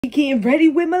We getting ready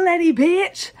with Maleni,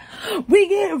 bitch. We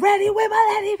getting ready with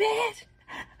Maleni, bitch.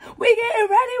 We getting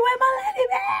ready with Maleni,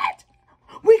 bitch.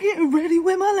 We getting ready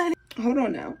with Maleni. Hold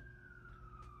on now.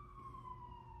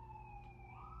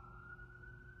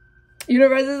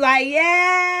 Universe is like, yes.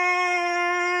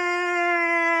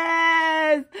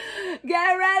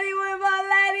 Get ready with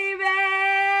Maleni,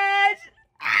 bitch.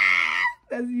 Ah!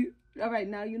 That's you. All right,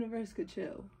 now universe could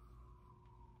chill.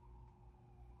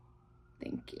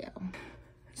 Thank you.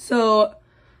 So,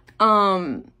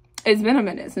 it's been a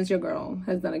minute since your girl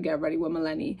has done a Get Ready with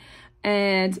Maleni.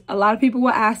 And a lot of people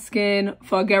were asking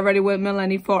for a Get Ready with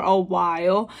Maleni for a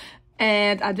while.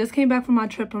 And I just came back from my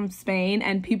trip from Spain.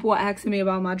 And people were asking me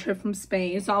about my trip from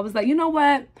Spain. So I was like, you know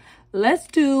what? Let's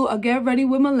do a Get Ready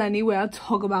with Maleni where I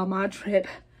talk about my trip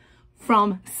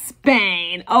from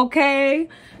Spain. Okay?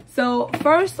 So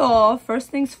first off,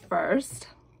 first things first.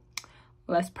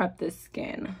 Let's prep this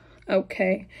skin.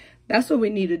 Okay? That's what we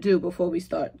need to do before we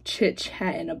start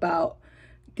chit-chatting about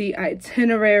the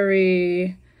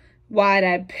itinerary, why'd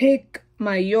I pick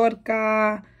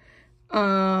Mallorca,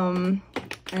 and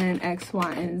X,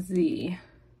 Y, and Z.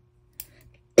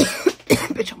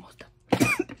 Bitch, almost done.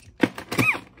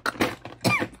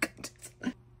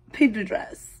 Paper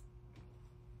dress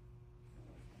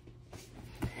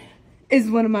is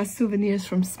one of my souvenirs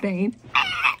from Spain.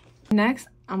 Next,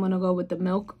 I'm gonna go with the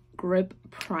Milk Grip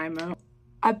Primer.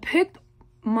 I picked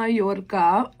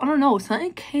Mallorca. I don't know,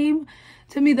 something came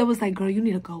to me that was like, girl, you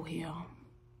need to go here.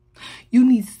 You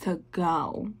need to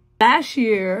go. Last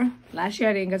year I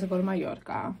didn't get to go to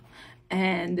Mallorca.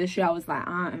 And this year I was like,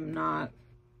 I am not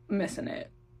missing it.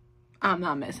 I'm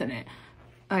not missing it.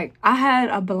 Like, I had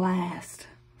a blast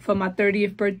for my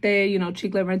 30th birthday. You know,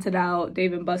 Chiclet rented out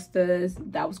Dave & Buster's.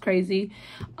 That was crazy.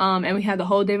 And we had the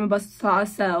whole Dave & Buster's to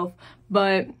ourselves.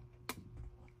 But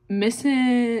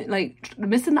missing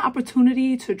the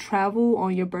opportunity to travel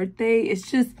on your birthday, it's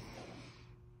just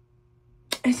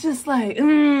like, I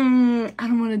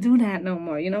don't want to do that no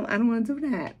more, you know? I don't want to do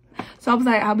that. So I was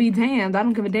like, I'll be damned. I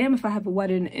don't give a damn if I have a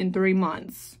wedding in 3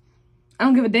 months. I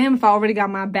don't give a damn if I already got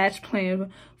my batch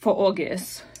planned for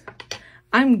August.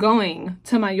 I'm going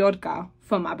to Mallorca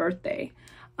for my birthday.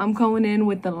 I'm going in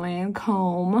with the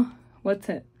Lancome. What's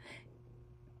it?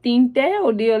 Tinte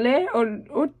o dile o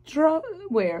otra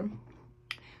wear.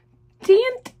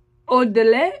 Tint o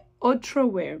dile otra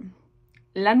wear.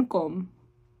 Lancome.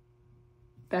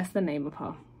 That's the name of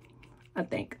her, I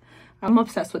think. I'm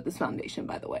obsessed with this foundation,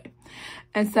 by the way.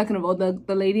 And second of all, the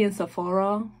lady in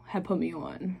Sephora had put me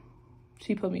on.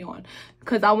 She put me on.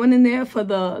 Because I went in there for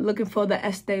looking for the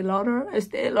Estee Lauder.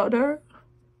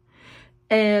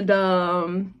 And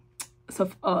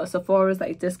Sephora's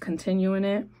like discontinuing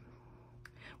it.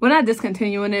 Well, not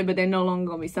discontinuing it, but they're no longer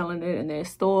going to be selling it in their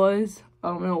stores. I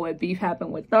don't know what beef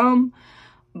happened with them.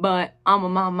 But I'm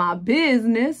going to mind my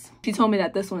business. She told me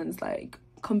that this one's like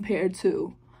compared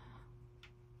to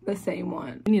the same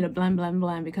one. You need a blend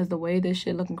because the way this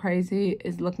shit looking crazy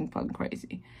is looking fucking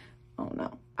crazy. I don't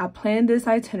know. I planned this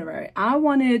itinerary. I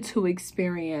wanted to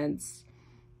experience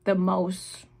the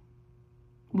most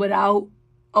without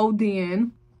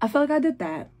ODing. I feel like I did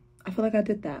that.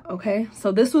 Okay?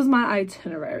 So this was my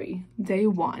itinerary. Day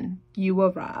 1, you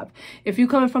arrive. If you're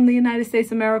coming from the United States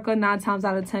of America, 9 times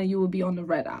out of 10, you will be on the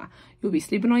red eye. You'll be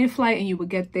sleeping on your flight and you will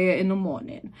get there in the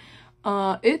morning.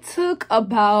 It took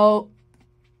about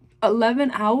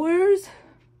 11 hours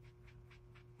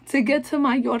to get to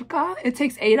Mallorca. It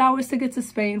takes 8 hours to get to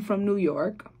Spain from New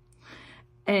York.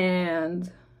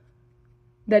 And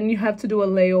then you have to do a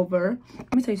layover.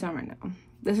 Let me tell you something right now.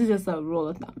 This is just a rule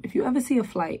of thumb. If you ever see a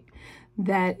flight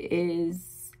that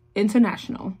is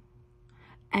international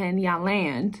and y'all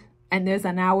land and there's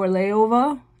an hour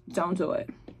layover, don't do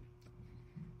it.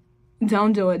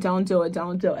 Don't do it.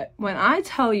 When I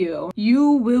tell you,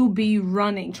 you will be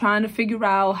running, trying to figure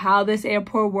out how this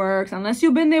airport works. Unless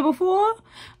you've been there before,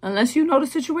 unless you know the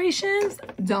situations,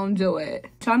 don't do it.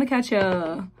 Trying to catch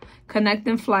a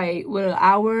connecting flight with an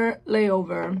hour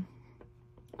layover,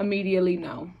 immediately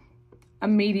no.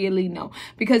 Immediately no.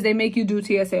 Because they make you do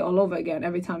TSA all over again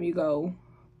every time you go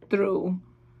through.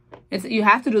 You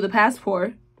have to do the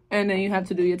passport and then you have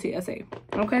to do your TSA.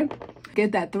 Okay?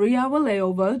 Get that 3-hour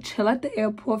layover. Chill at the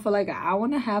airport for like an hour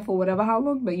and a half or whatever, how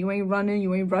long. But you ain't running.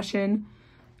 You ain't rushing.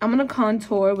 I'm going to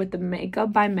contour with the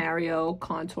Makeup by Mario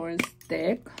contouring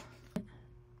stick.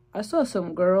 I saw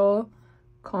some girl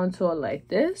contour like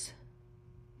this.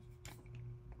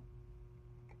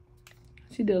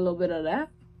 She did a little bit of that.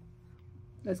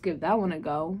 Let's give that one a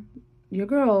go. Your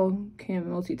girl can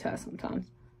multitask sometimes.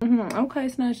 Okay,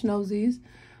 snatch nosies.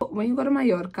 When you go to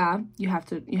Mallorca, you have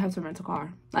to rent a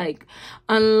car. Like,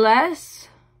 unless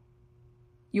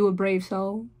You a brave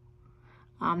soul?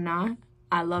 I'm not.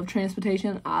 I love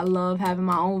transportation. I love having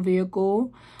my own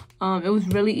vehicle. It was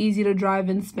really easy to drive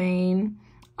in Spain.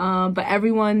 But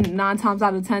everyone, 9 times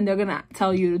out of 10, they're gonna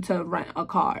tell you to rent a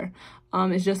car.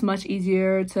 It's just much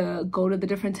easier to go to the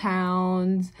different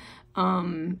towns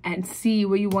and see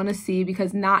where you want to see,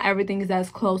 because not everything is as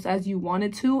close as you want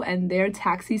it to, and their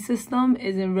taxi system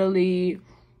isn't really...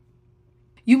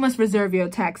 You must reserve your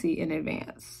taxi in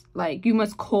advance. Like, you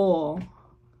must call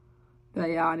that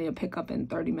y'all need to pick up in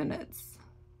 30 minutes.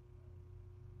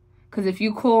 Because if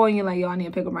you call and you're like, yo, I need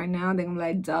to pick up right now, they're gonna be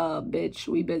like, duh, bitch,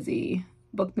 we busy.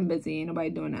 Booked and busy. Ain't nobody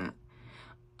doing that.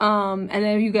 And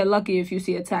then you get lucky if you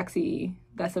see a taxi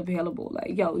that's available.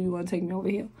 Like, yo, you want to take me over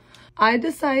here? I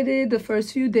decided the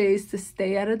first few days to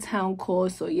stay at a town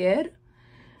called Soller.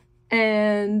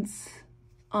 And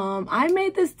I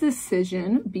made this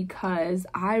decision because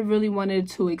I really wanted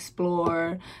to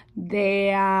explore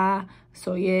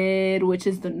Soller, which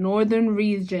is the northern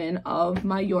region of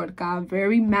Mallorca,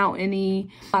 very mountainy.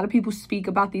 A lot of people speak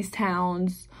about these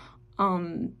towns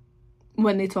when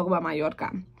they talk about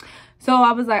Mallorca. So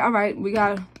I was like, all right,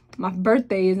 my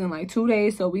birthday is in like 2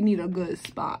 days, so we need a good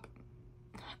spot.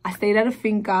 I stayed at a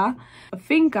finca. A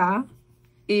finca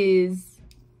is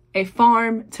a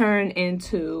farm turned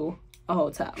into a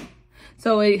hotel.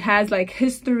 So it has like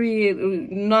history.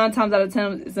 9 times out of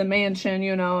 10 it's a mansion,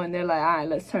 you know, and they're like, all right,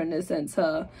 let's turn this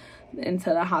into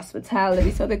the hospitality.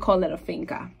 So they call it a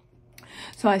finca.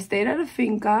 So I stayed at a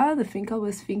finca. The finca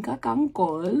was Finca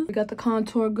Cancol. We got the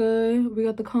contour good.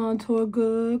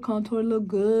 Contour look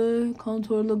good.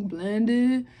 Contour look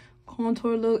blended.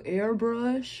 Contour look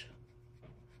airbrush.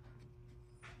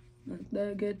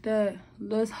 Get that.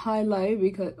 Let's highlight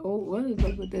because, oh, what is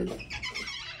up with this?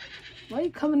 Why are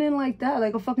you coming in like that?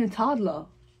 Like a fucking toddler.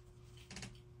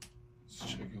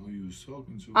 Let's check out who you was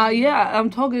talking to. Yeah, I'm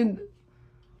talking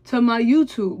to my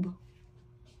YouTube.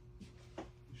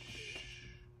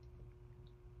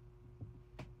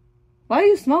 Why do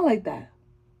you smell like that?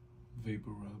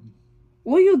 Vapor rub.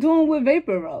 What are you doing with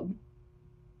vapor rub?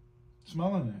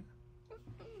 Smelling it.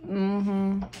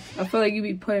 I feel like you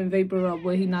be putting vapor rub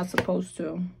where he not supposed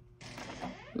to.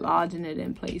 Lodging it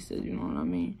in places, you know what I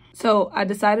mean? So I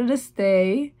decided to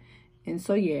stay in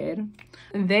Soller.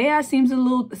 There seemed a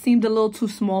little too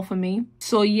small for me.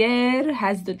 Soller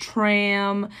has the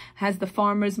tram, has the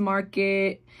farmers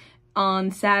market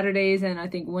on Saturdays, and I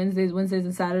think Wednesdays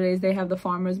and Saturdays they have the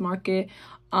farmers market.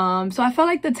 So I felt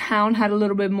like the town had a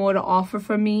little bit more to offer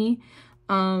for me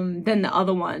than the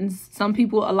other ones. A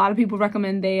lot of people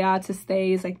recommend there to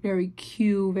stay. It's like very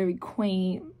cute, very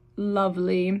quaint,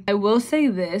 lovely. I will say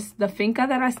this, the finca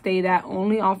that I stayed at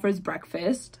only offers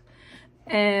breakfast,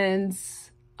 and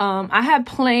I had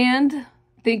planned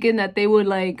thinking that they would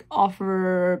like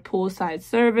offer poolside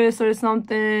service or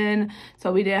something,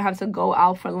 so we didn't have to go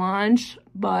out for lunch.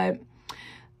 But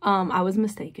I was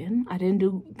mistaken. I didn't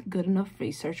do good enough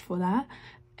research for that,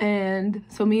 and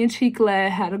so me and Chicle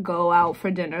had to go out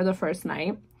for dinner the first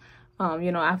night.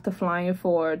 You know, after flying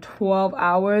for 12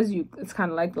 hours, it's kind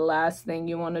of like the last thing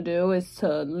you want to do is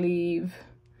to leave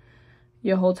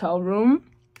your hotel room.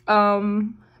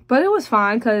 But it was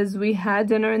fine because we had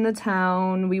dinner in the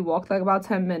town. We walked like about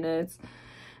 10 minutes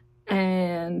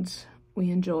and we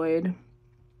enjoyed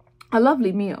a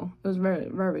lovely meal. It was very,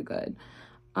 very good.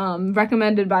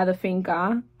 Recommended by the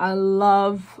finca. I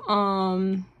love,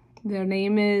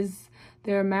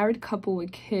 they're a married couple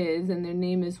with kids, and their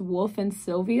name is Wolf and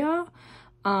Sylvia.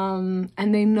 And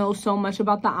they know so much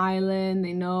about the island.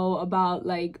 They know about,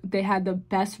 like, they had the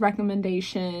best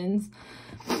recommendations.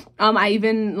 I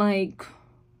even like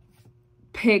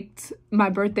picked my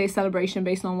birthday celebration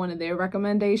based on one of their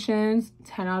recommendations.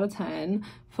 10 out of 10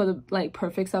 for the like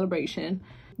perfect celebration.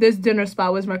 This dinner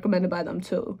spot was recommended by them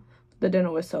too. The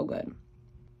dinner was so good.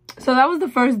 So that was the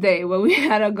first day where we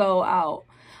had to go out.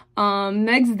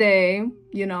 Next day,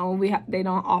 you know, they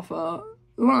don't offer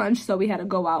lunch, so we had to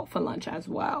go out for lunch as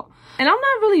well. And I'm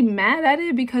not really mad at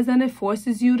it because then it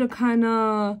forces you to kind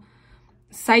of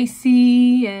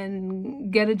sightsee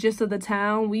and get a gist of the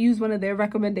town. We used one of their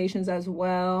recommendations as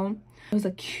well. It was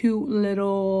a cute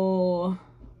little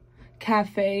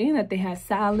cafe that they had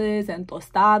salads and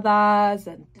tostadas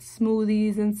and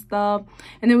smoothies and stuff.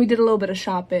 And then we did a little bit of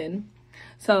shopping.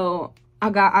 So I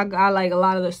got like a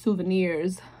lot of the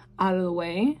souvenirs out of the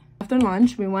way. After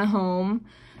lunch, we went home,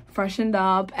 freshened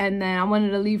up, and then I wanted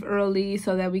to leave early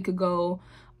so that we could go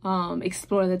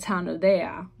explore the town of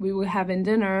there. We were having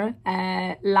dinner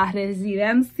at La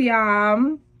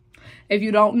Residencia. If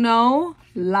you don't know,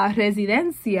 La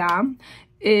Residencia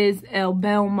is El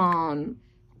Belmont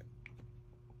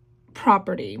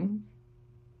property.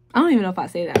 I don't even know if I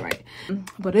say that right,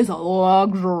 but it's a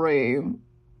luxury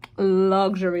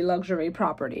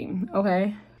property.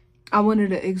 Okay, I wanted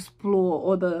to explore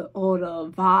all the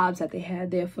vibes that they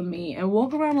had there for me and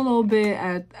walk around a little bit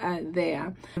at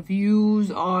there. The views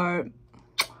are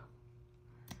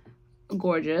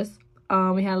gorgeous.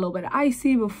 We had a little bit of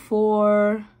icy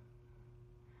before.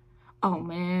 Oh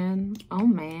man,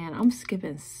 I'm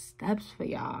skipping steps for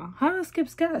y'all. How do I skip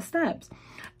steps?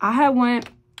 I had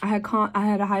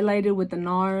highlighted with the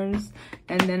NARS,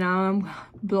 and then I'm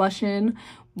blushing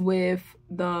with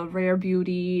the Rare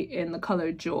Beauty in the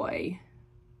color Joy.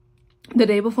 The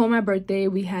day before my birthday,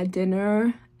 we had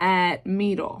dinner at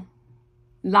Miro.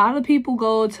 A lot of people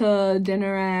go to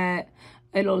dinner at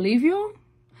El Olivio,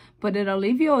 but El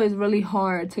Olivio is really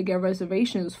hard to get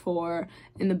reservations for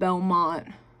in the Belmont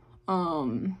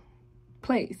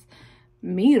place.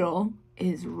 Miro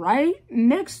is right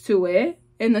next to it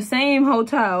in the same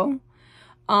hotel.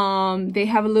 They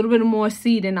have a little bit more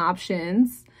seating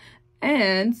options,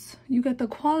 and you get the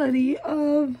quality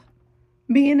of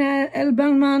being at El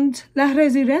Belmont La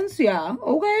Residencia.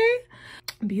 Okay,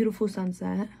 beautiful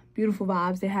sunset, beautiful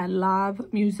vibes. They had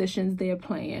live musicians there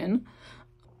playing,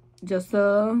 just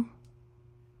to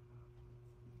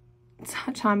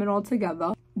chime it all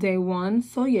together. Day 1,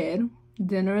 Soyer,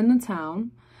 dinner in the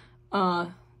town.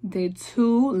 Day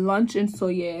 2, lunch in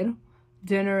Soyer,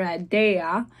 dinner at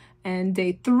Dea. And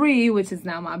day 3, which is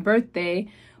now my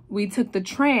birthday, we took the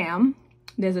tram.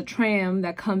 There's a tram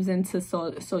that comes into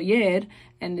Soyer,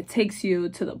 and it takes you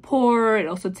to the port. It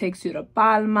also takes you to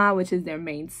Palma, which is their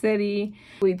main city.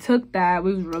 We took that.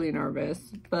 We was really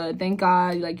nervous, but thank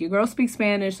God, like, your girl speaks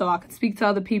Spanish, so I could speak to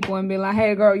other people and be like,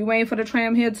 hey girl, you waiting for the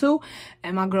tram here too?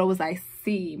 And my girl was like,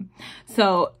 see.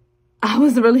 So I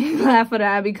was really glad for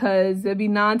that, because there'd be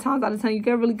 9 times out of 10 you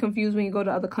get really confused when you go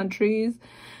to other countries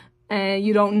and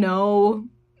you don't know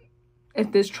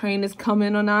if this train is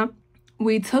coming or not.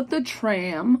 We took the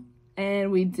tram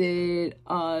and we did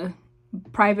a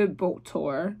private boat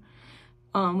tour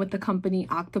with the company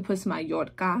Octopus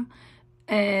Mallorca.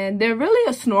 And they're really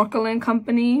a snorkeling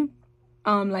company,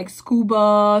 like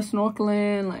scuba,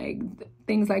 snorkeling, like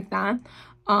things like that.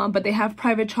 But they have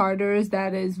private charters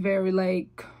that is very,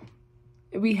 like,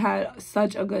 we had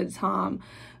such a good time.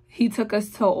 He took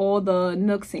us to all the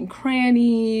nooks and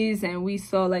crannies, and we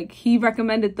saw, like, he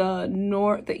recommended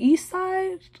the east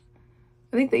side.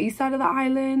 I think the east side of the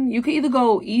island. You could either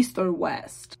go east or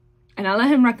west. And I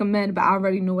let him recommend, but I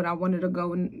already knew what I wanted to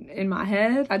go in my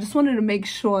head. I just wanted to make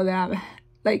sure that,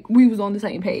 like, we was on the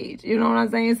same page. You know what I'm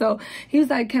saying? So he was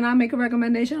like, can I make a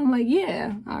recommendation? I'm like,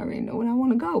 yeah, I already know where I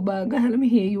want to go, but go ahead, let me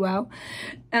hear you out.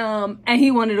 And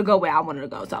he wanted to go where I wanted to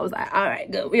go. So I was like, all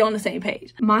right, good. We on the same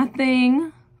page. My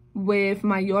thing with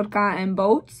Mallorca and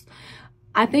boats,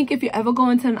 I think if you're ever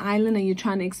going to an island and you're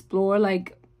trying to explore,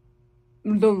 like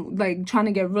trying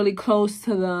to get really close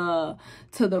to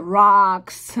the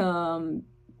rocks,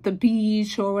 the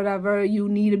beach or whatever, you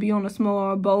need to be on a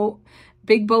smaller boat.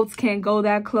 Big boats can't go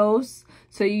that close.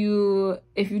 So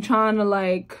if you're trying to,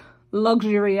 like,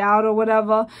 luxury out or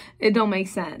whatever, it don't make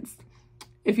sense.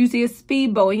 If you see a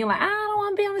speedboat and you're like, I don't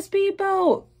want to be on a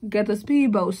speedboat, get the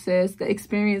speedboat, sis. The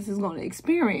experience is going to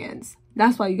experience.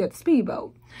 That's why you get the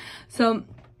speedboat. So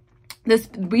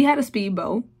we had a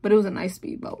speedboat, but it was a nice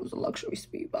speedboat. It was a luxury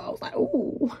speedboat. I was like,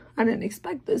 ooh, I didn't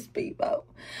expect this speedboat.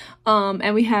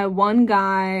 And we had one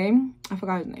guy, I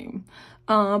forgot his name,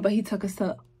 but he took us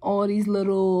to all these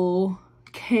little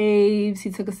caves.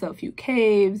 He took us to a few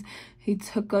caves. He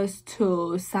took us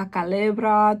to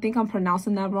Sacalebra. I think I'm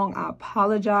pronouncing that wrong. I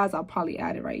apologize. I'll probably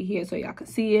add it right here so y'all can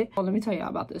see it. Oh, let me tell y'all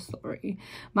about this story.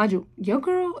 Mind you, your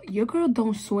girl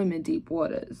don't swim in deep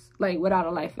waters, like, without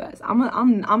a life vest. I'm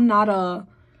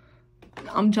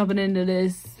jumping into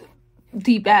this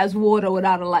deep ass water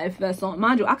without a life vest on.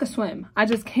 Mind you, I can swim. I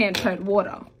just can't tread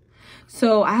water.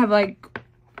 So I have, like,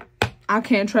 I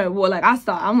can't tread water. Like,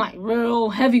 I'm like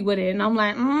real heavy with it, and I'm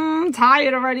like,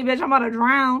 tired already, bitch. I'm about to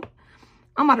drown.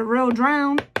 I'm about to real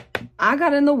drown. I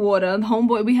got in the water. The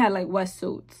homeboy, we had, like,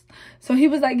 wetsuits. So he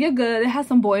was like, you're good. It has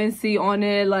some buoyancy on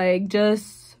it. Like,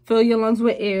 just fill your lungs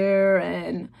with air,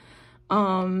 and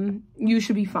you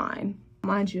should be fine.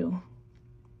 Mind you,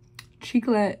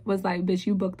 Chiclet was like, bitch,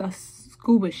 you booked us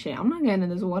scuba shit. I'm not getting in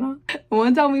this water.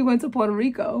 One time we went to Puerto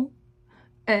Rico,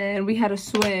 and we had to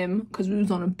swim because we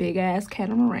was on a big ass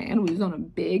catamaran. We was on a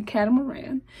big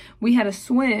catamaran. We had to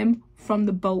swim from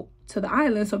the boat to the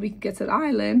island so we could get to the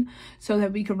island so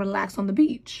that we could relax on the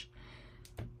beach.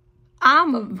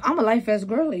 I'm a life vest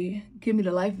girly. Give me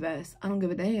the life vest. I don't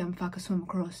give a damn if I can swim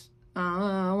across.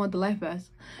 I want the life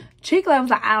vest. Chicla was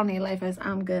like, I don't need a life vest.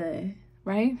 I'm good,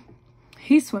 right?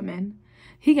 He's swimming.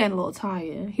 He getting a little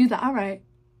tired. He's like, all right,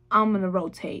 I'm gonna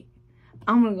rotate.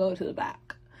 I'm gonna go to the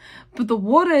back. But the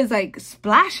water is like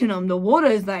splashing him. The water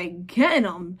is like getting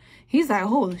him. He's like,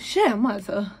 holy shit, I'm about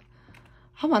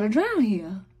to drown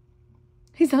here.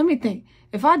 He said, let me think.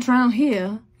 If I drown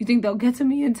here, you think they'll get to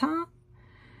me in time?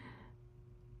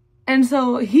 And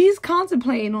so he's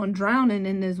contemplating on drowning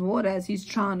in this water as he's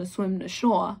trying to swim to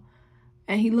shore.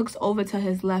 And he looks over to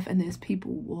his left and there's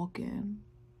people walking.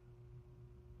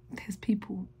 There's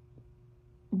people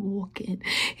walking.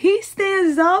 He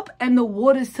stands up and the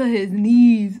water's to his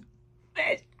knees.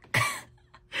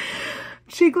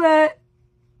 Chiclet,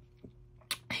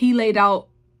 he laid out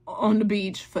on the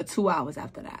beach for 2 hours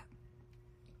after that.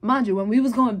 Mind you, when we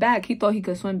was going back, he thought he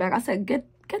could swim back. I said,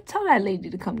 tell that lady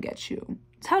to come get you.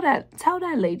 Tell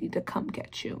that lady to come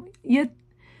get you.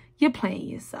 You're playing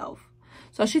yourself.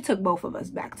 So she took both of us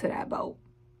back to that boat.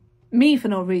 Me for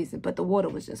no reason, but the water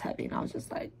was just heavy. And I was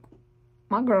just like,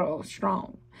 my girl is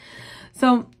strong.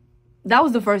 So that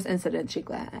was the first incident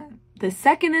Chiclet had. The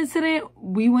second incident,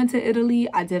 we went to Italy.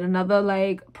 I did another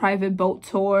like private boat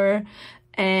tour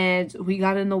and we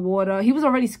got in the water. He was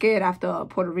already scared after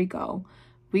Puerto Rico.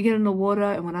 We get in the water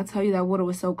and when I tell you that water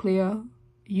was so clear,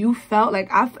 you felt like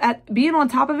being on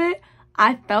top of it,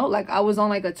 I felt like I was on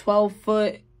like a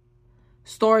 12-foot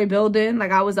story building.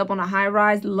 Like I was up on a high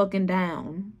rise looking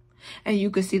down and you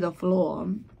could see the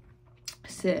floor.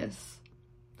 Sis.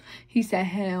 He said,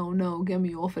 hell no, get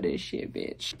me off of this shit,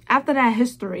 bitch. After that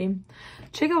history,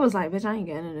 Chica was like, bitch, I ain't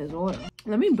getting in this water.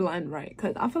 Let me blend right,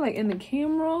 because I feel like in the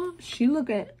camera, she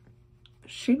looking.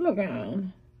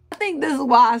 I think this is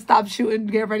why I stopped shooting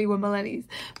Get Ready with Maleni's.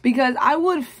 Because I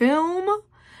would film,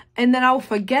 and then I would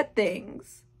forget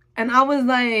things. And I was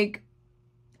like,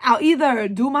 I'll either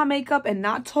do my makeup and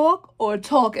not talk, or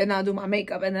talk and not do my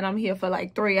makeup. And then I'm here for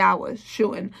like 3 hours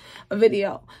shooting a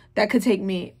video that could take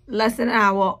me less than an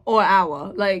hour or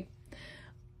hour. Like,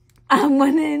 I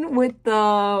went in with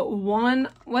the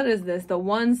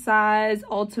one size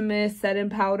ultimate setting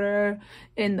powder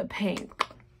in the pink.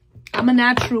 I'm a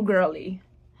natural girly.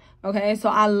 Okay, so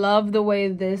I love the way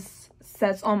this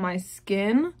sets on my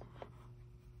skin.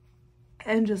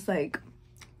 And just like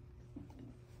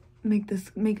make the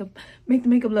makeup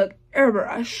look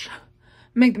airbrush.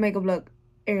 Make the makeup look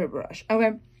airbrush.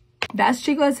 Okay. That's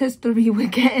Chiclet's history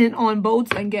with getting on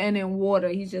boats and getting in water.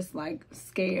 He's just like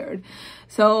scared.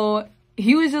 So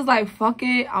he was just like, fuck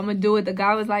it, I'm gonna do it. The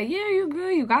guy was like, yeah, you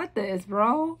good, you got this,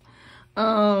 bro.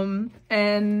 And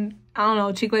I don't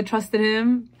know, Chiclet trusted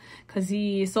him because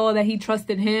he saw that he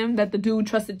trusted him, that the dude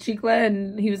trusted Chiclet,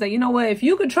 and he was like, you know what, if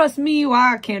you could trust me,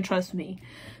 why can't trust me?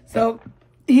 So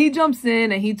he jumps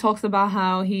in and he talks about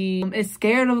how he is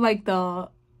scared of like the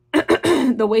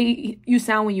the way you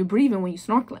sound when you're breathing, when you're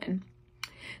snorkeling.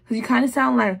 Because you kind of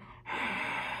sound like...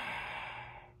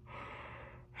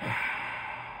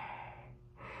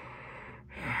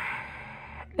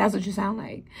 That's what you sound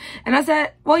like. And I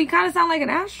said, well, you kind of sound like an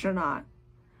astronaut.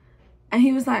 And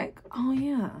he was like, oh,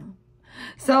 yeah.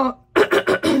 So,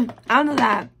 after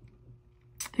that,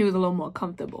 he was a little more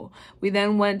comfortable. We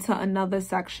then went to another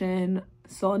section,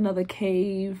 saw another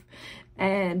cave,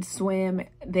 and swam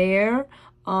there.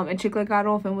 And Chiclet got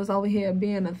off and was over here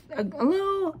being a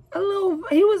little,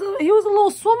 he was a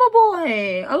little swimmer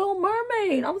boy, a little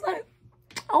mermaid. I was like,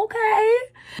 okay.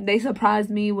 They surprised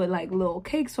me with like little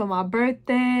cakes for my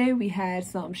birthday. We had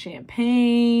some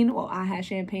champagne. Well, I had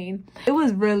champagne. It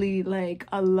was really like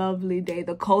a lovely day.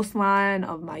 The coastline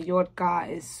of Mallorca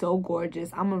is so gorgeous.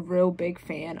 I'm a real big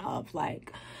fan of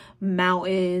like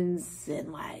mountains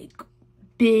and like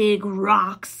big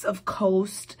rocks of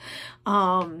coast,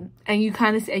 and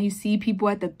you see people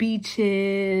at the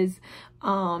beaches,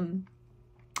 and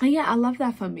yeah, I love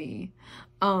that for me.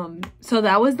 So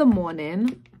that was the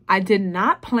morning. I did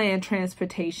not plan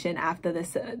transportation after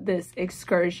this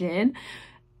excursion,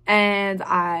 and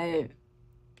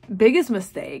biggest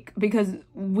mistake, because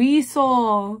we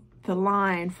saw the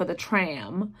line for the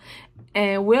tram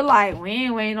and we're like, we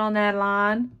ain't waiting on that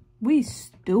line. We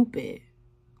stupid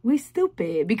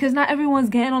because not everyone's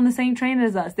getting on the same train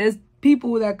as us. There's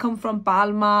people that come from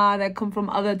Palma, that come from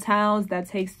other towns that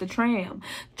takes the tram.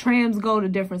 Trams go to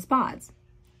different spots.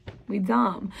 We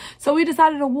dumb. So we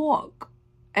decided to walk.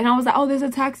 And I was like, oh, there's a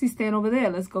taxi stand over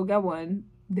there. Let's go get one.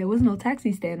 There was no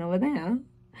taxi stand over there.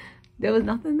 There was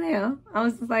nothing there. I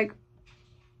was just like,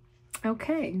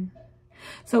 okay.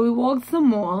 So we walked some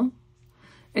more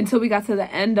until we got to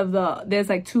the end of there's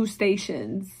like 2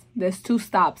 stations. There's 2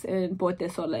 stops in Puerto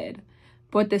Soler.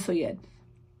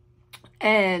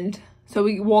 And So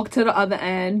we walked to the other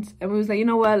end and we was like, you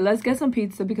know what, let's get some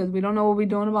pizza because we don't know what we're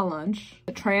doing about lunch.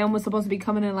 The tram was supposed to be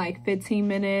coming in like 15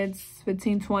 minutes,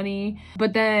 20.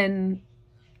 But then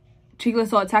Chicla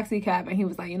saw a taxi cab and he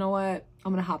was like, you know what,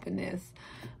 I'm gonna hop in this.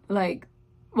 Like,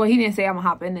 well, he didn't say I'm gonna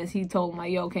hop in this. He told me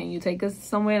like, yo, can you take us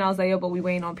somewhere? And I was like, yo, but we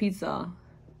waiting on pizza.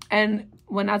 And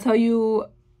when I tell you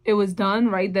it was done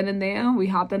right then and there, we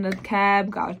hopped in the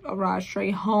cab, got a ride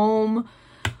straight home,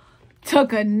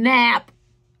 took a nap.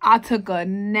 I took a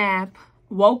nap,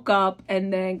 woke up,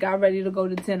 and then got ready to go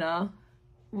to dinner,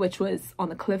 which was on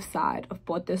the cliffside of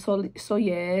Puerto Soler.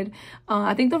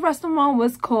 I think the restaurant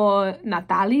was called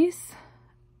Nautalis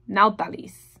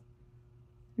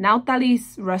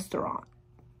restaurant.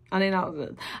 I think that was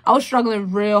it. I was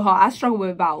struggling real hard. I struggle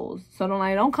with vowels. So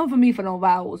don't come for me for no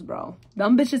vowels, bro.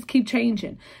 Them bitches keep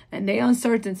changing. And they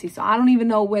uncertainty. So I don't even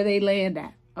know where they land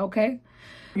at. Okay?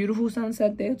 Beautiful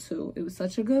sunset there too. It was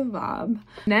such a good vibe.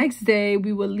 Next day,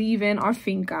 we were leaving our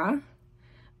finca.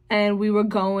 And we were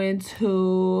going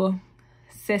to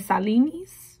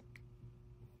Cesalinis.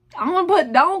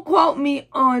 Don't quote me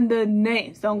on the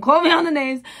names. Don't quote me on the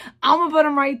names. I'm gonna put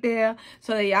them right there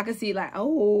so that y'all can see like,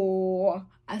 oh,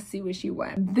 I see where she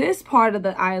went. This part of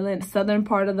the island, southern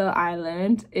part of the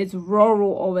island, it's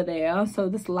rural over there. So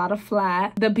there's a lot of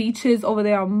flat. The beaches over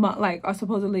there are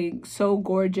supposedly so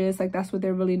gorgeous. Like that's what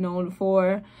they're really known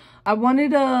for. I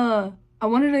wanted to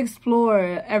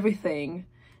explore everything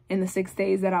in the 6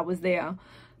 days that I was there.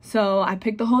 So I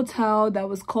picked a hotel that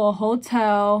was called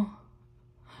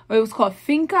it was called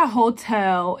Finca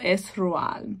Hotel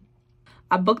Esrual.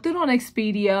 I booked it on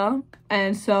Expedia,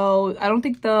 and so I don't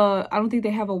think they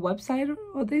have a website,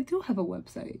 or they do have a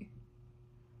website.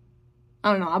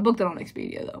 I don't know. I booked it on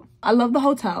Expedia though. I love the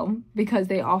hotel because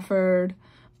they offered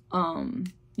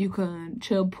you can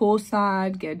chill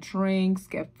poolside, get drinks,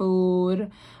 get food.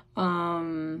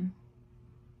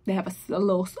 They have a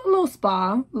little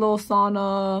spa, little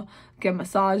sauna, get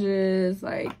massages.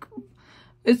 Like,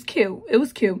 it's cute. It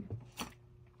was cute.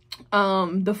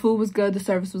 The food was good. The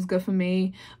service was good for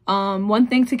me. One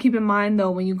thing to keep in mind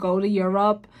though, when you go to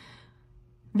Europe,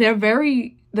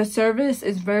 the service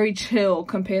is very chill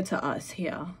compared to us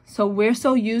here. So we're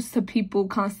so used to people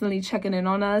constantly checking in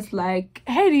on us like,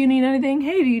 hey, do you need anything?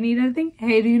 Hey, do you need anything?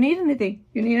 Hey, do you need anything?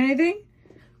 You need anything?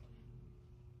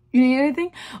 You need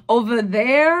anything? Over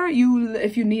there,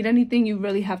 if you need anything, you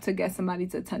really have to get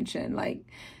somebody's attention. Like,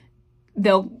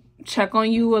 they'll check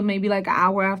on you maybe like an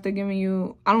hour after giving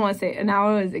you, I don't want to say an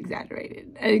hour is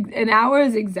exaggerated. An hour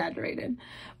is exaggerated.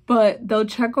 But they'll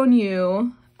check on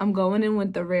you. I'm going in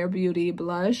with the Rare Beauty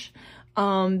blush.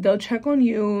 They'll check on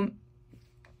you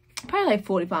probably like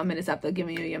 45 minutes after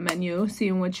giving you your menu,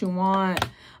 seeing what you want.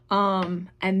 And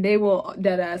they will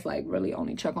deadass like really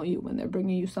only check on you when they're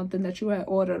bringing you something that you had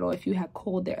ordered or if you had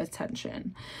called their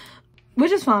attention,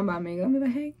 which is fine by me. I'll be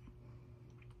like, hey,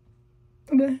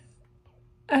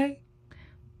 hey,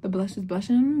 the blush is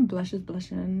blushing, blush is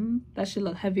blushing. That should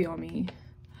look heavy on me.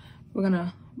 We're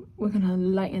gonna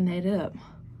lighten it up.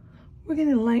 We're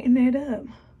gonna lighten it up.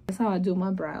 That's how I do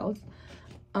my brows.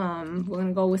 We're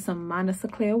gonna go with some minus a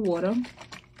clear water.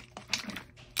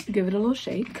 Give it a little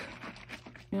shake.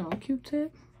 You know,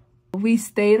 Q-tip. We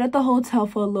stayed at the hotel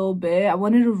for a little bit. I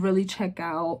wanted to really check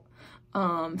out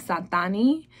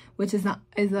Santani, which is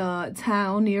a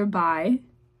town nearby.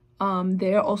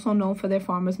 They're also known for their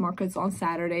farmers markets on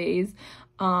Saturdays.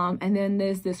 And then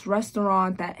there's this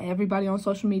restaurant that everybody on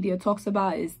social media talks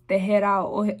about is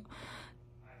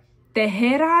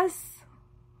Tejera's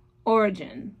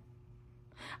Origin.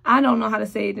 I don't know how to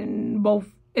say it in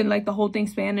like the whole thing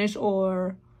Spanish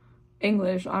or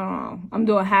English. I don't know. I'm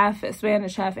doing half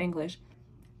Spanish, half English.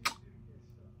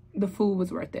 The food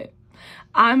was worth it.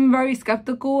 I'm very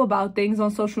skeptical about things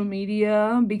on social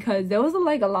media because there was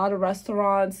like a lot of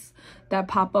restaurants that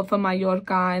pop up for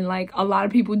Mallorca, and like a lot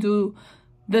of people do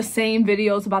the same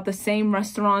videos about the same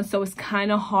restaurants, so it's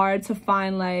kind of hard to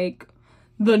find like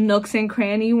the nooks and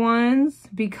cranny ones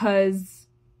because,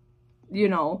 you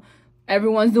know,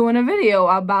 everyone's doing a video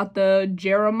about the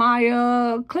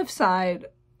Jeremiah Cliffside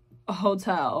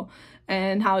Hotel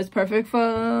and how it's perfect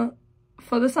for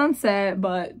the sunset,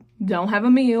 but don't have a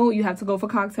meal. You have to go for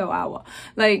cocktail hour.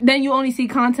 Like, then you only see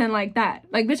content like that.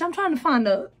 Like, bitch, I'm trying to find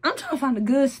the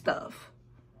good stuff.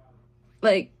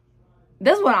 Like,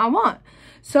 that's what I want.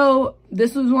 So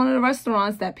this was one of the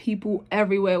restaurants that people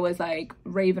everywhere was like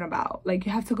raving about. Like,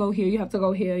 you have to go here, you have to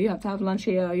go here, you have to have lunch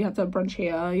here, you have to have brunch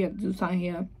here, you have to do something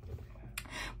here.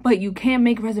 But you can't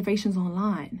make reservations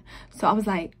online. So I was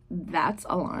like, that's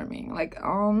alarming. Like,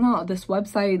 oh no, this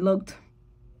website looked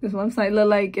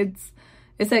like it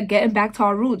said getting back to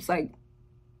our roots. Like,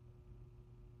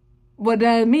 what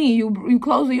that mean? You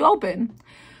close or you open?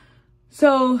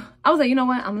 So I was like, you know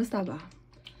what? I'm gonna stop by.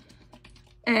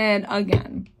 And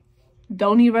again,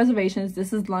 don't need reservations.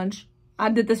 This is lunch. I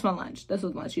did this for lunch. This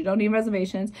was lunch. You don't need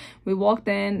reservations. We walked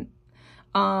in.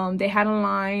 They had a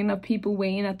line of people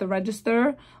waiting at the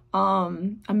register. A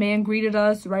man greeted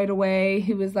us right away.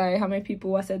 He was like, how many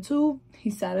people? I said 2.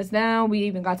 He sat us down. We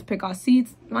even got to pick our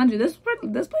seats. Mind you, this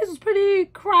place was pretty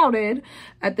crowded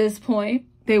at this point.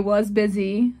 They was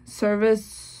busy.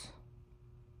 Service,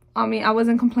 I mean, I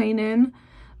wasn't complaining.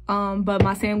 But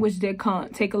my sandwich did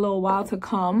take a little while to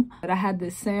come. But I had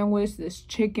this sandwich, this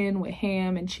chicken with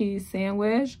ham and cheese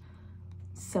sandwich.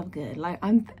 So good. Like,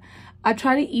 I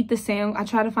try to eat I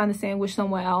try to find the sandwich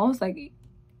somewhere else, like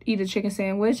eat a chicken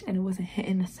sandwich, and it wasn't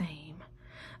hitting the same.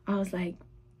 I was like,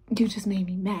 you just made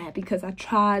me mad because I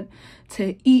tried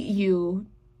to eat you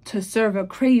to serve a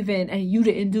craving and you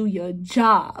didn't do your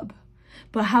job.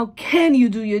 But how can you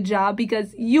do your job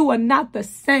because you are not the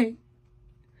same?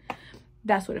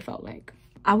 That's what it felt like.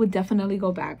 I would definitely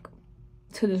go back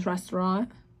to this restaurant.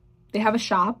 They have a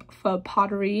shop for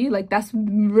pottery. Like, that's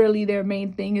really their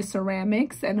main thing, is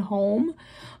ceramics and home.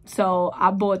 So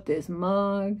I bought this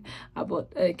mug.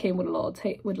 It came with a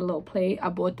little plate. I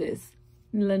bought this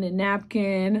linen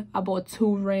napkin. I bought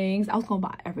 2 rings. I was gonna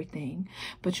buy everything,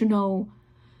 but you know,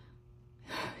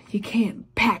 you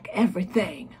can't pack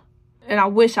everything. And I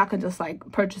wish I could just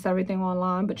like purchase everything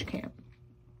online, but you can't.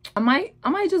 I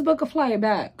might just book a flight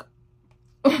back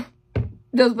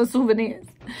just for souvenirs.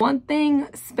 One thing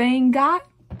Spain got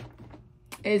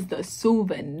is the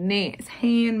souvenirs,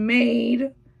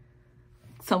 handmade,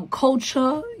 some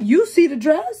culture. You see the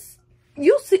dress?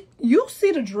 You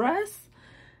see the dress?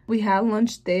 We had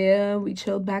lunch there. We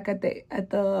chilled back at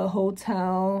the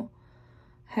hotel.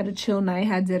 Had a chill night.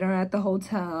 Had dinner at the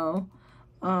hotel.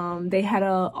 They had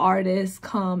an artist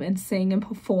come and sing and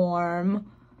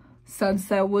perform.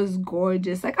 Sunset was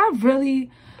gorgeous. Like, I really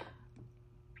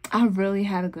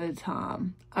had a good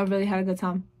time. I really had a good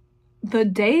time. The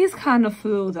days kind of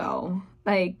flew though.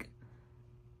 Like,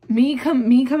 me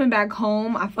coming back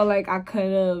home, I felt like I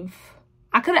could have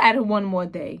added 1 more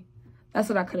day. That's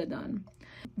what I could have done.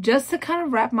 Just to kind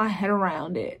of wrap my head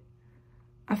around it.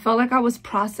 I felt like I was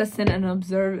processing and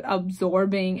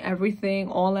absorbing everything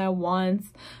all at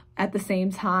once at the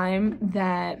same time,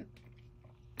 that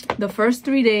the first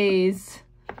 3 days,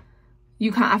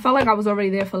 I felt like I was already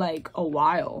there for like a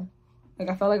while. Like,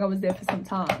 I felt like I was there for some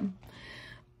time.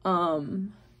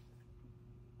 And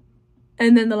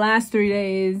then the last 3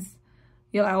 days,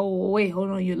 you're like, oh, wait, hold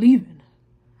on, you're leaving.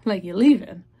 Like, you're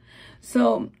leaving.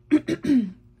 So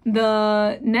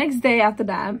the next day after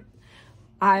that,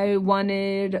 I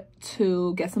wanted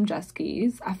to get some jet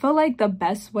skis. I feel like the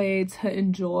best way to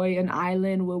enjoy an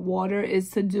island with water is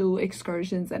to do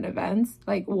excursions and events,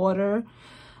 like water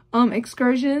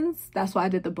excursions. That's why I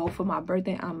did the boat for my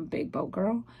birthday. I'm a big boat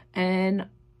girl. And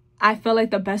I feel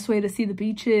like the best way to see the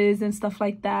beaches and stuff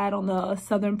like that on the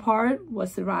southern part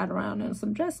was to ride around on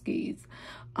some jet skis.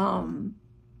 10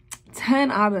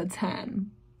 out of 10.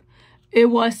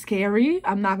 It was scary.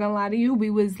 I'm not gonna lie to you.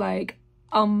 We was like,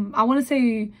 I want to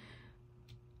say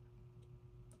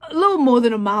a little more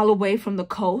than a mile away from the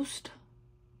coast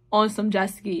on some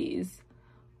jet skis,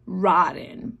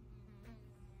 riding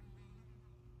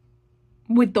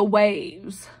with the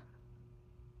waves.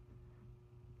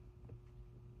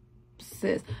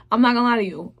 Sis, I'm not gonna lie to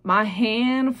you. My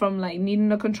hand from like needing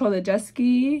to control the jet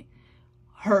ski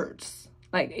hurts.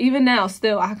 Like, even now,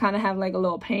 still, I kind of have like a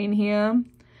little pain here.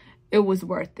 It was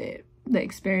worth it. The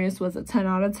experience was a 10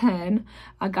 out of 10.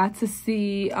 I got to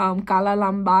see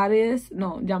Jambaris.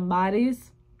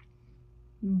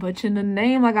 Butchering the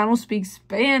name, like I don't speak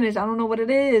Spanish. I don't know what it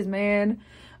is, man.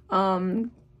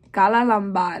 Lambaris.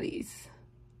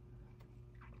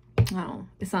 I don't know.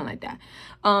 It's not like that.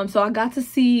 So I got to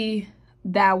see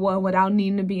that one without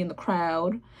needing to be in the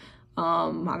crowd.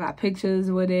 I got pictures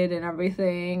with it and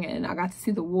everything, and I got to see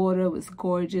the water. It was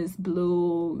gorgeous,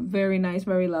 blue, very nice,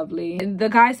 very lovely. And the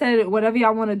guy said, whatever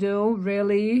y'all want to do,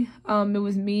 really. It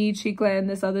was me, Chicla, and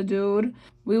this other dude.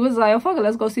 We was like, oh fuck it,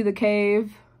 let's go see the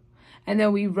cave. And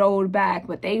then we rode back,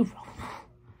 but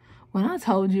when I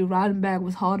told you riding back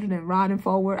was harder than riding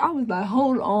forward, I was like,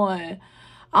 hold on,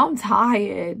 I'm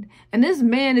tired. And this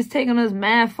man is taking us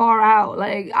mad far out.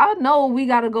 Like, I know we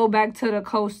got to go back to the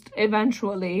coast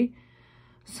eventually.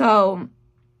 So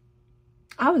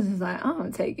I was just like, I'm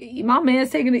gonna take it. My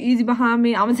man's taking it easy behind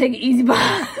me. I'm gonna take it easy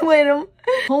behind with him.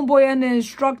 Homeboy and the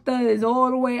instructor is all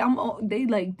the way. They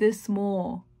like this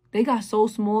small. They got so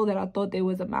small that I thought they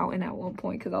was a mountain at one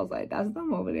point, because I was like, that's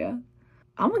them over there.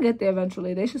 I'm gonna get there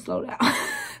eventually. They should slow down.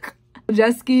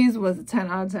 Jet skis was a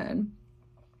 10 out of 10.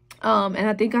 And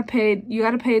I think you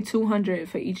gotta pay $200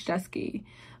 for each jet ski.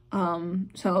 So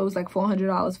it was like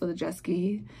 $400 for the jet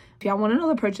ski. If y'all want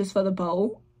another purchase for the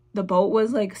boat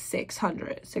was like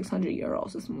 600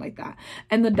 euros or something like that.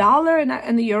 And the dollar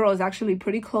and the euro is actually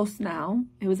pretty close now.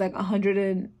 It was like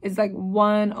it's like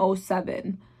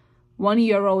 107. 1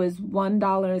 euro is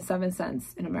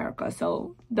 $1.07 in America.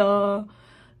 So the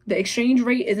exchange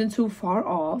rate isn't too far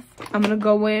off. I'm gonna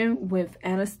go in with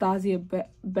Anastasia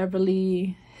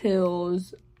Beverly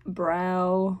Hills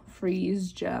Brow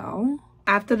Freeze Gel.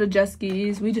 After the jet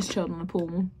skis, we just chilled in the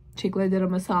pool. Chicle did a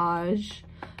massage.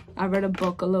 I read a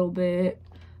book a little bit,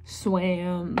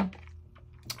 swam,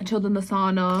 chilled in the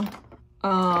sauna.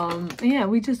 Yeah,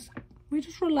 we just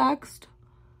relaxed,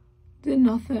 did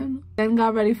nothing. Then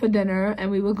got ready for dinner,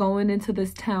 and we were going into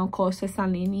this town called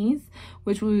Salinis,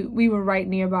 which we were right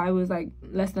nearby. It was like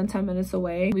less than 10 minutes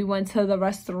away. We went to the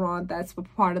restaurant that's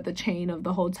part of the chain of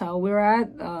the hotel we were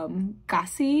at,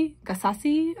 Gasasi. I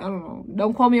don't know.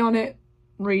 Don't quote me on it.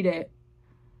 Read it.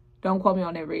 Don't quote me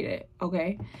on it, read it,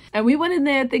 okay? And we went in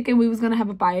there thinking we was gonna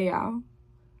have a paella.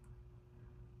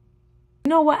 You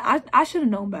know what? I should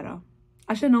have known better.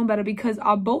 I should have known better, because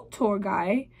our boat tour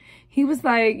guy, he was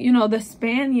like, you know, the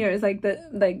Spaniards, like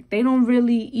they don't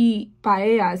really eat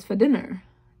paellas for dinner.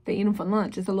 They eat them for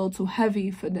lunch. It's a little too heavy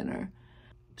for dinner.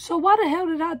 So why the hell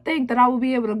did I think that I would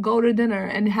be able to go to dinner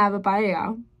and have a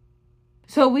paella?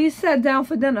 So we sat down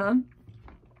for dinner,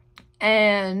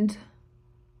 and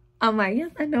I'm like, yes,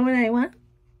 I know what I want.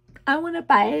 I want a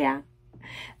paella.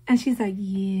 And she's like,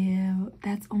 yeah,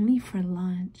 that's only for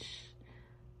lunch.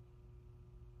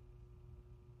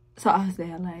 So I was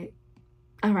there like,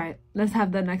 all right, let's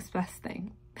have the next best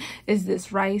thing. Is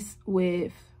this rice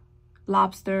with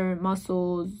lobster,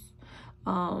 mussels.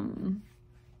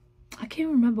 I can't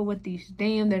remember what these,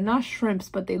 they're not shrimps,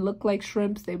 but they look like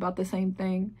shrimps. They about the same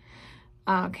thing.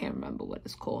 I can't remember what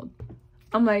it's called.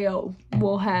 I'm like, yo,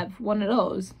 we'll have one of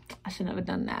those. I should never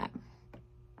done that.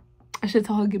 I should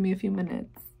tell her, give me a few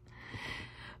minutes.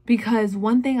 Because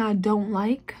one thing I don't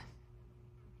like,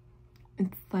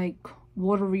 it's like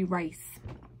watery rice.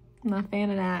 I'm not a fan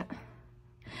of that.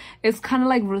 It's kind of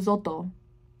like risotto.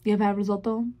 You ever had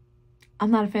risotto?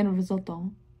 I'm not a fan of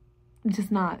risotto. It's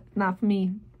just not for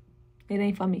me. It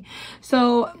ain't for me.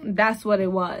 So that's what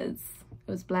it was.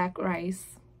 It was black rice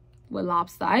with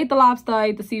lobster. I ate the lobster, I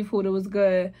ate the seafood, it was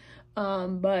good,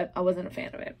 but I wasn't a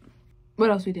fan of it. What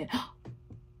else we did?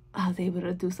 I was able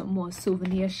to do some more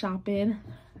souvenir shopping.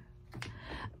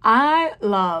 I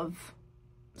love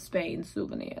Spain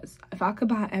souvenirs. If I could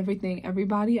buy everything,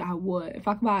 everybody, I would. If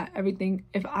I could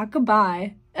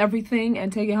buy everything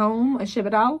and take it home and ship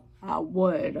it out, I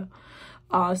would.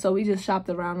 So we just shopped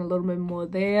around a little bit more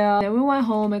there. Then we went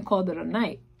home and called it a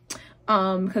night.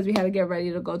 Because we had to get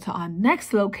ready to go to our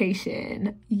next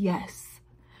location. Yes,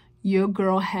 your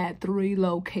girl had 3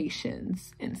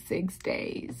 locations in 6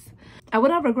 days. I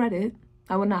would not regret it.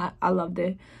 I would not. I loved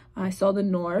it. I saw the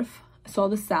north, I saw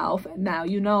the south. Now,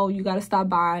 you know, you got to stop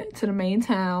by to the main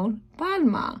town,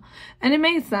 Palma. And it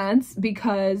made sense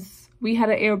because we had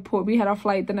an airport. We had our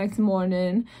flight the next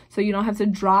morning. So you don't have to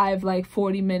drive like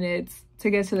 40 minutes to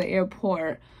get to the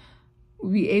airport.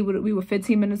 We were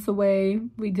 15 minutes away.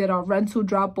 We did our rental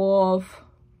drop off.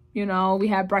 You know, we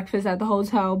had breakfast at the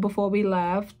hotel before we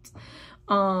left.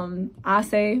 I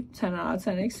say 10 out of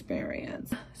 10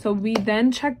 experience. So we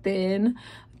then checked in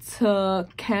to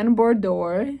Can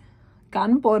Bordeaux.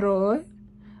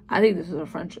 I think this is a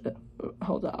French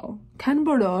hotel. Can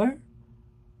Bordeaux.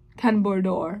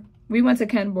 We went to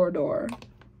Can Bordeaux.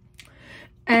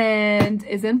 And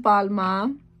it's in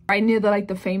Palma. Right near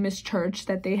the famous church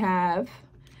that they have.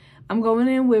 I'm going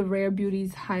in with Rare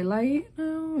Beauty's highlight.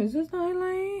 Oh, is this the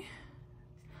highlight?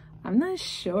 I'm not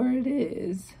sure it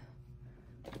is.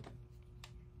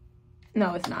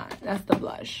 No, it's not. That's the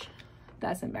blush.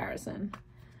 That's embarrassing.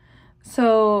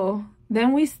 So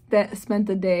then we spent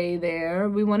the day there.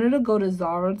 We wanted to go to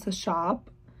Zara to shop.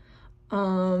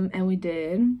 And we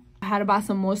did. I had to buy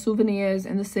some more souvenirs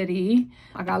in the city.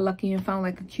 I got lucky and found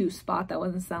like a cute spot that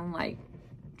wasn't sound like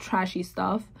trashy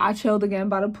stuff. I chilled again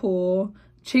by the pool.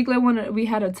 We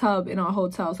had a tub in our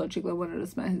hotel, so Chicle wanted to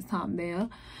spend his time there.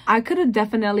 I could have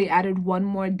definitely added one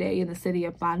more day in the city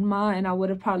of Palma, and I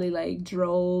would have probably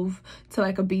drove to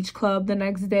a beach club the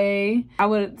next day. I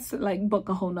would book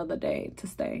a whole nother day to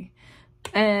stay,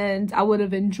 and I would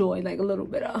have enjoyed a little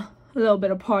bit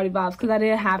of party vibes, because I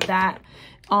didn't have that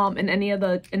in any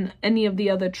of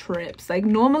the other trips.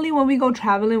 Normally when we go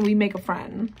traveling, we make a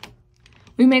friend.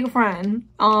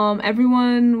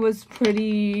 Everyone was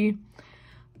pretty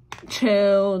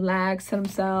chill, relaxed to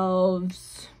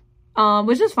themselves.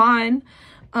 which is fine.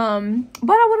 But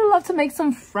I would have loved to make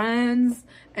some friends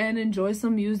and enjoy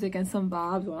some music and some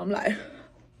vibes where I'm like,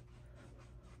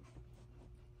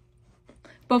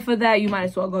 but for that, you might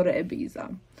as well go to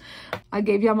Ibiza. I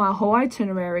gave y'all my whole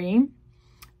itinerary.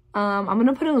 I'm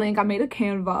gonna put a link. I made a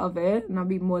Canva of it, and I'll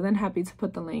be more than happy to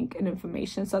put the link and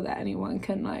information so that anyone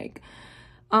can like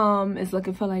is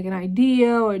looking for like an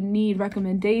idea or need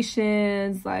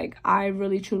recommendations. Like, I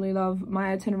really truly love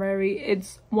my itinerary.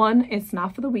 It's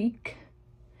not for the weak.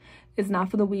 It's not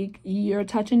for the weak. You're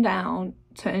touching down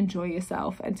to enjoy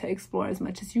yourself and to explore as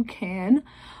much as you can.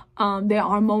 There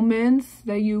are moments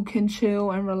that you can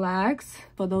chill and relax.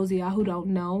 For those of y'all who don't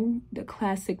know, the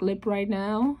classic lip right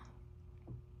now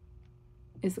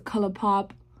is a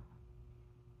ColourPop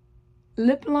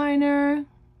lip liner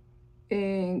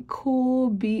in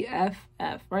Cool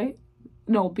BFF, right?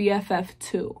 No, BFF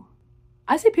 2.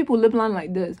 I see people lip line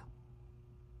like this.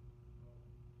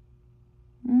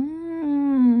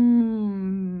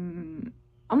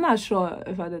 I'm not sure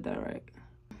if I did that right.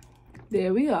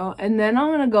 There we go. And then I'm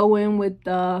gonna go in with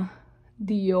the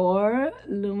Dior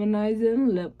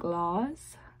Luminizing Lip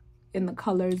Gloss in the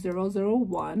color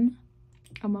 001.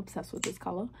 I'm obsessed with this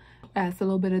color. It adds a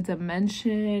little bit of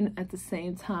dimension at the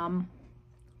same time.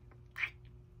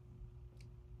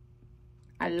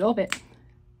 I love it.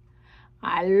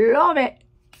 I love it.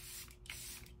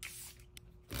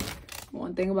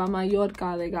 One thing about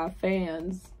Mallorca, they got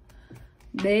fans.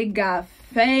 They got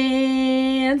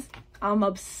fans. I'm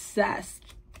obsessed.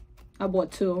 I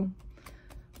bought 2.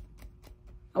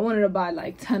 I wanted to buy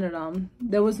like 10 of them.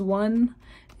 There was one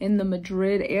in the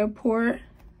Madrid airport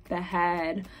that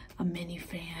had a mini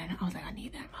fan. I was like, I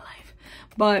need that in my life.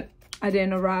 But I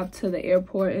didn't arrive to the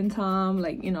airport in time.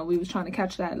 Like, you know, we was trying to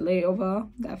catch that layover,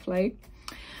 that flight.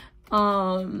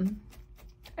 And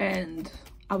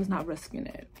I was not risking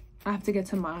it. I have to get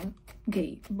to my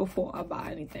gate before I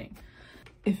buy anything.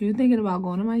 If you're thinking about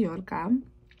going to Mallorca,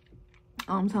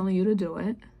 I'm telling you to do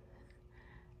it.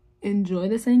 Enjoy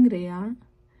the sangria,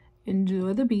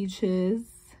 enjoy the beaches,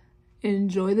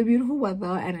 enjoy the beautiful weather,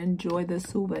 and enjoy the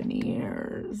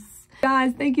souvenirs.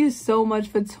 Guys, thank you so much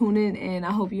for tuning in.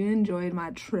 I hope you enjoyed my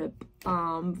trip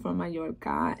from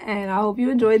Mallorca, and I hope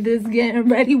you enjoyed this getting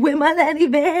ready with Maleni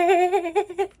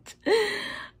bitch.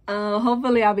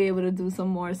 Hopefully I'll be able to do some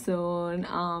more soon.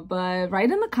 But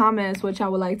write in the comments what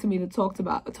y'all would like me to talk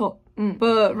about.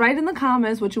 But write in the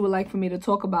comments what you would like for me to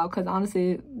talk about, because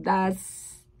honestly,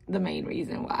 that's the main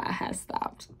reason why I had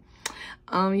stopped.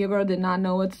 Your girl did not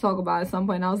know what to talk about at some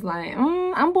point. I was like,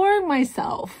 I'm boring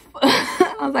myself.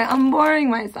 I was like, I'm boring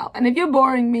myself. And if you're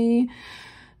boring me,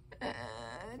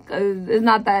 cause it's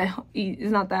not that hard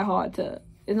it's not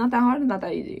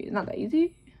that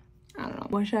easy. I don't know.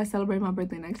 When should I celebrate my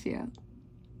birthday next year?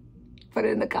 Put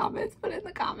it in the comments.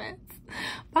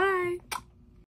 Bye.